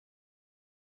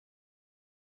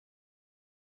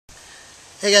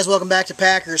Hey guys, welcome back to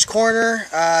Packers Corner.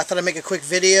 I thought I'd make a quick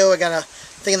video. I got a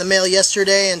thing in the mail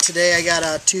yesterday, and today I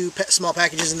got two small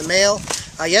packages in the mail.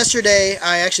 Yesterday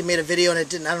I actually made a video and I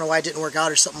don't know why it didn't work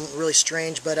out or something really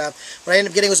strange, but what I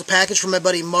ended up getting was a package from my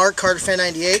buddy Mark,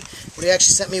 Carterfan98. What he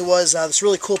actually sent me was this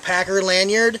really cool Packer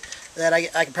lanyard that I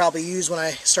could probably use when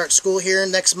I start school here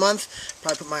next month.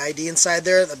 Probably put my ID inside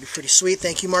there. That'd be pretty sweet.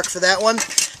 Thank you, Mark, for that one.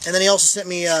 And then he also sent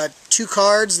me two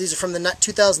cards. These are from the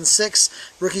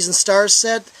 2006 Rookies and Stars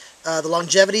set, the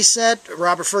longevity set,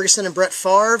 Robert Ferguson and Brett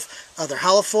Favre. They're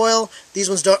holofoil. These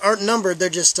ones aren't numbered. They're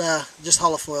just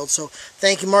holofoiled. So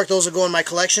thank you, Mark. Those will go in my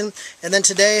collection. And then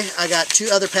today I got two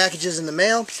other packages in the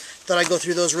mail. Thought I'd go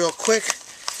through those real quick.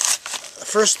 The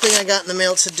first thing I got in the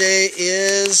mail today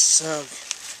is...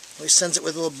 he sends it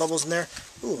with little bubbles in there.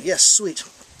 Ooh, yes, sweet.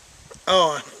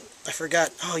 Oh, I forgot.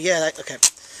 Oh, yeah, okay.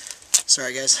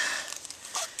 Sorry, guys.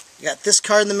 I got this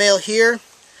card in the mail here.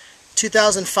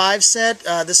 2005 set.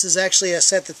 This is actually a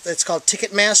set that's called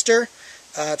Ticketmaster.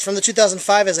 It's from the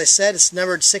 2005, as I said. It's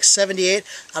numbered 678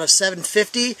 out of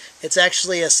 750. It's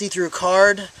actually a see-through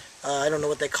card. I don't know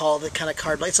what they call the kind of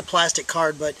card, but it's a plastic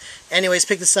card. But anyways,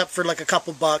 pick this up for like a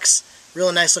couple bucks.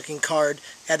 Really nice looking card.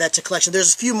 Add that to collection.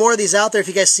 There's a few more of these out there. If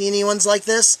you guys see any ones like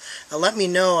this, let me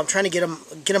know. I'm trying to get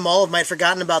them all of them. I'd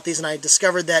forgotten about these, and I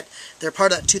discovered that they're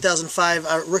part of that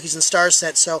 2005 Rookies and Stars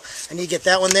set, so I need to get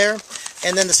that one there.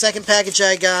 And then the second package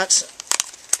I got,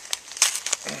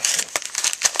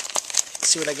 let's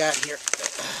see what I got here.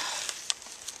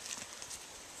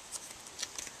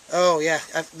 Oh yeah,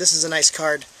 this is a nice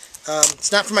card.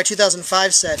 It's not from my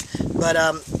 2005 set, but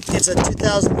it's a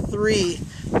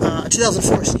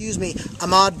 2004, excuse me,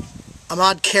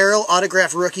 Ahmad Carroll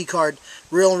autograph rookie card.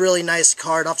 Really nice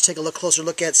card. I'll have to take a closer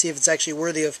look at it, see if it's actually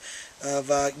worthy of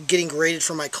getting graded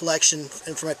for my collection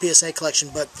and for my PSA collection.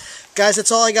 But guys,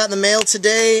 that's all I got in the mail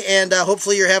today, and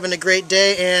hopefully you're having a great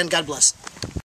day, and God bless.